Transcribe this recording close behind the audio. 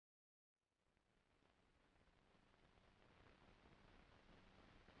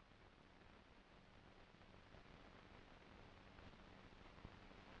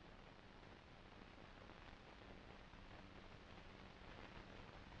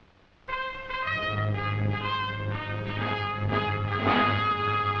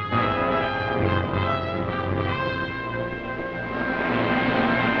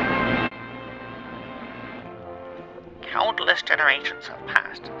generations have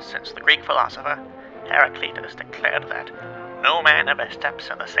passed since the Greek philosopher Heraclitus declared that no man ever steps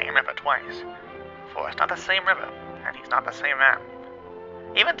in the same river twice, for it's not the same river, and he's not the same man.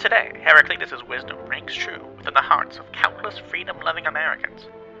 Even today, Heraclitus' wisdom rings true within the hearts of countless freedom-loving Americans,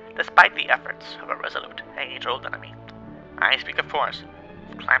 despite the efforts of a resolute, age-old enemy. I speak, of course,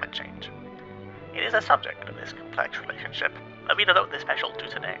 of climate change. It is the subject of this complex relationship that we devote this special to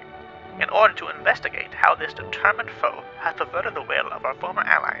today, in order to investigate how this determined foe has perverted the will of our former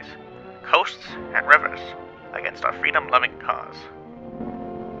allies, coasts and rivers, against our freedom-loving cause.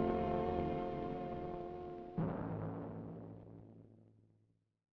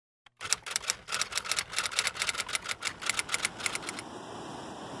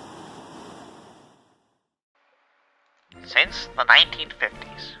 Since the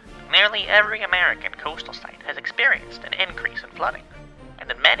 1950s, nearly every American coastal site has experienced an increase in flooding, and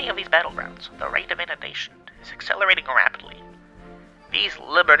in many of these battlegrounds, the rate of inundation is accelerating rapidly. These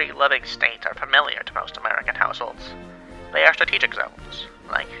liberty-loving states are familiar to most American households. They are strategic zones,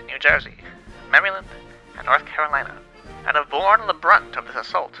 like New Jersey, Maryland, and North Carolina, and have borne the brunt of this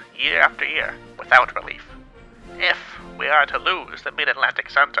assault year after year without relief. If we are to lose the Mid-Atlantic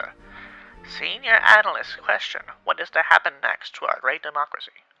Center, senior analysts question what is to happen next to our great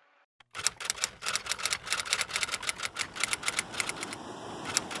democracy.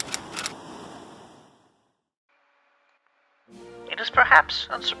 It is perhaps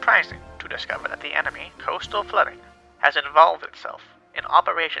unsurprising to discover that the enemy, coastal flooding, has involved itself in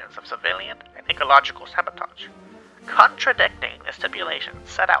operations of civilian and ecological sabotage, contradicting the stipulations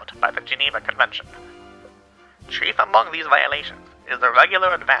set out by the Geneva Convention. Chief among these violations is the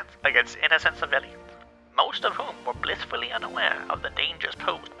regular advance against innocent civilians, most of whom were blissfully unaware of the dangers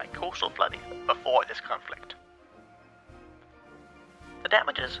posed by coastal flooding before this conflict. The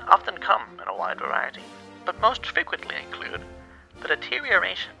damages often come in a wide variety, but most frequently include the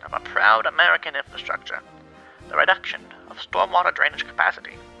deterioration of a proud American infrastructure, the reduction of stormwater drainage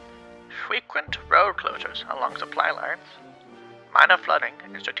capacity, frequent road closures along supply lines, minor flooding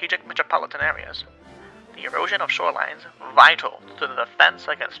in strategic metropolitan areas, the erosion of shorelines vital to the defense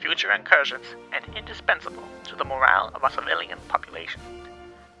against future incursions and indispensable to the morale of our civilian population,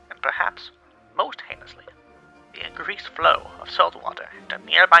 and perhaps most heinously, the increased flow of salt water into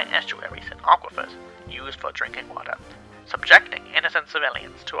nearby estuaries and aquifers used for drinking water, subjecting innocent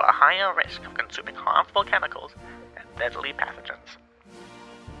civilians to a higher risk of consuming harmful chemicals and deadly pathogens.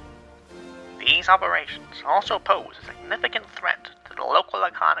 These operations also pose a significant threat to the local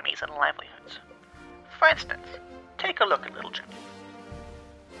economies and livelihoods. For instance, take a look at Little Jimmy.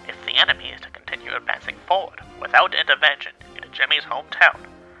 If the enemy is to continue advancing forward without intervention into Jimmy's hometown,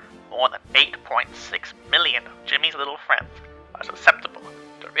 more than 8.6 million of Jimmy's little friends are susceptible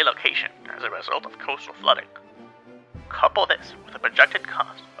to relocation as a result of coastal flooding. Couple this with a projected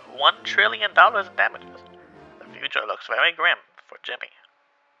cost of $1 trillion in damages, the future looks very grim for Jimmy.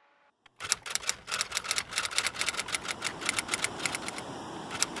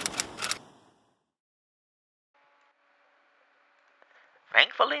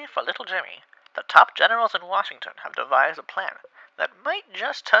 Thankfully for Little Jimmy, the top generals in Washington have devised a plan that might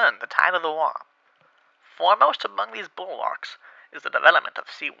just turn the tide of the war. Foremost among these bulwarks is the development of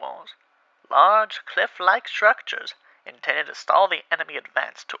seawalls, large cliff-like structures intended to stall the enemy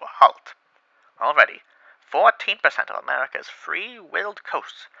advance to a halt. Already, 14% of America's free-willed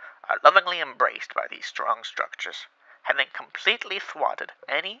coasts are lovingly embraced by these strong structures, having completely thwarted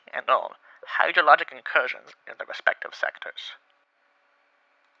any and all hydrologic incursions in their respective sectors.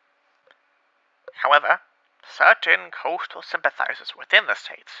 However, certain coastal sympathizers within the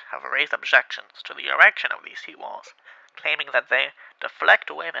states have raised objections to the erection of these seawalls, claiming that they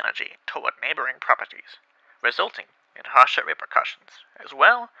deflect wave energy toward neighboring properties, resulting in harsher repercussions, as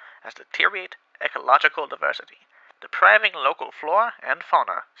well as deteriorate ecological diversity, depriving local flora and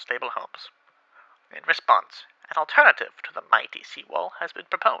fauna stable homes. In response, an alternative to the mighty seawall has been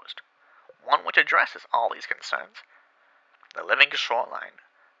proposed, one which addresses all these concerns: the living shoreline,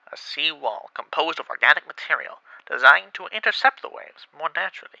 a seawall composed of organic material designed to intercept the waves more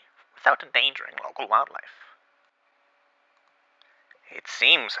naturally without endangering local wildlife. It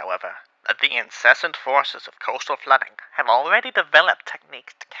seems, however, that the incessant forces of coastal flooding have already developed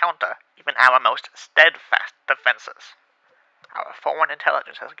techniques to counter even our most steadfast defenses. Our foreign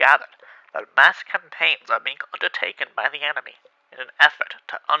intelligence has gathered that mass campaigns are being undertaken by the enemy in an effort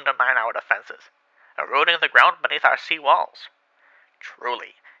to undermine our defenses, eroding the ground beneath our sea walls.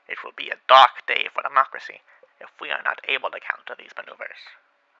 Truly, it will be a dark day for democracy if we are not able to counter these maneuvers.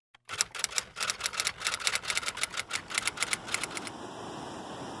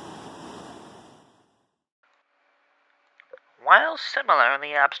 While similar in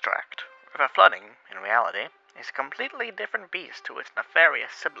the abstract, river flooding, in reality, is a completely different beast to its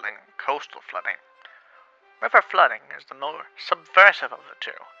nefarious sibling, coastal flooding. River flooding is the more subversive of the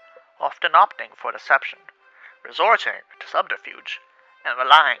two, often opting for deception, resorting to subterfuge, and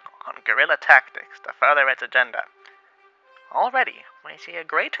relying on guerrilla tactics to further its agenda. Already, we see a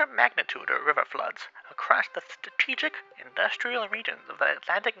greater magnitude of river floods across the strategic industrial regions of the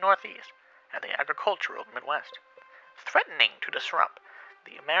Atlantic Northeast and the agricultural Midwest, threatening to disrupt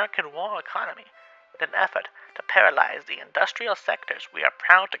the American war economy in an effort to paralyze the industrial sectors we are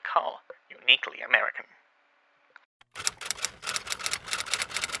proud to call uniquely American.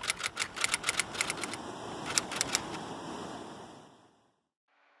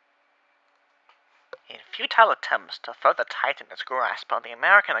 In futile attempts to further tighten its grasp on the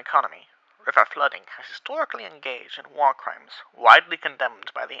American economy, river flooding has historically engaged in war crimes widely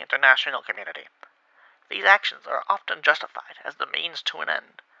condemned by the international community. These actions are often justified as the means to an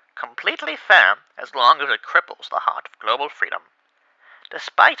end, completely fair as long as it cripples the heart of global freedom.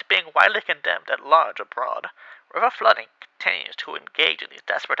 Despite being widely condemned at large abroad, river flooding continues to engage in these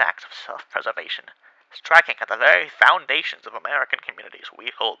desperate acts of self-preservation, striking at the very foundations of American communities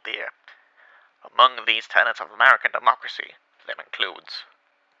we hold dear. Among these tenets of American democracy, them includes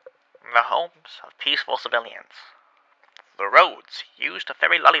the homes of peaceful civilians, the roads used to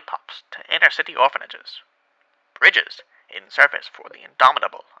ferry lollipops to inner-city orphanages, bridges in service for the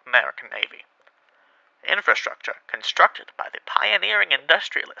indomitable American Navy, infrastructure constructed by the pioneering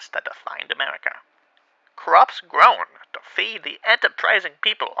industrialists that defined America, crops grown to feed the enterprising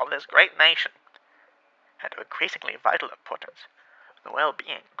people of this great nation, and of increasingly vital importance, the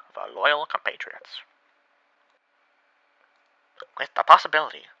well-being of our loyal compatriots. With the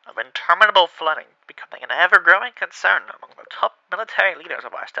possibility of interminable flooding becoming an ever-growing concern among the top military leaders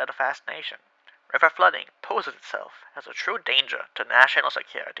of our steadfast nation, river flooding poses itself as a true danger to national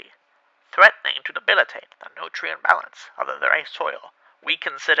security, threatening to debilitate the nutrient balance of the very soil we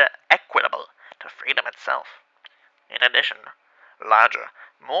consider equitable to freedom itself. In addition, larger,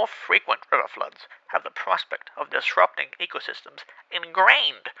 more frequent river floods have the prospect of disrupting ecosystems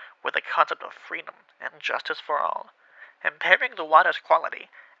ingrained with the concept of freedom and justice for all, impairing the water's quality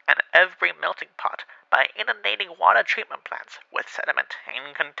and every melting pot by inundating water treatment plants with sediment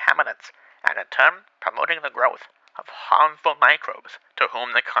and contaminants, and in turn promoting the growth of harmful microbes to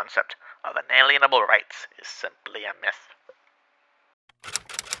whom the concept of inalienable rights is simply a myth.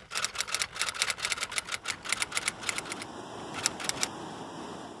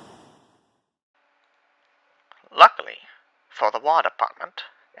 Luckily, for the War Department,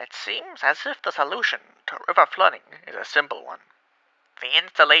 it seems as if the solution to river flooding is a simple one. The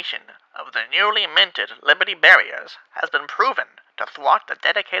installation of the newly minted Liberty Barriers has been proven to thwart the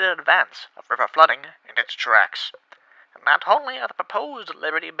dedicated advance of river flooding in its tracks. And not only are the proposed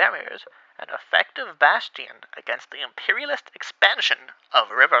Liberty Barriers an effective bastion against the imperialist expansion of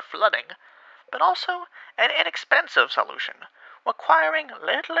river flooding, but also an inexpensive solution, requiring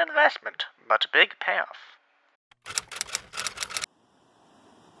little investment but big payoff.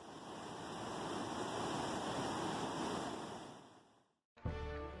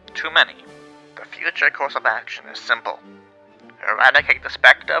 To many, the future course of action is simple. Eradicate the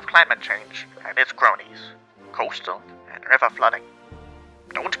specter of climate change and its cronies, coastal and river flooding.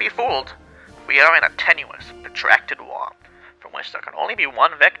 Don't be fooled. We are in a tenuous, protracted war, from which there can only be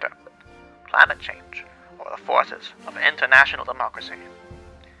one victor: climate change, or the forces of international democracy.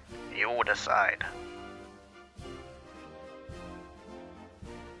 You decide.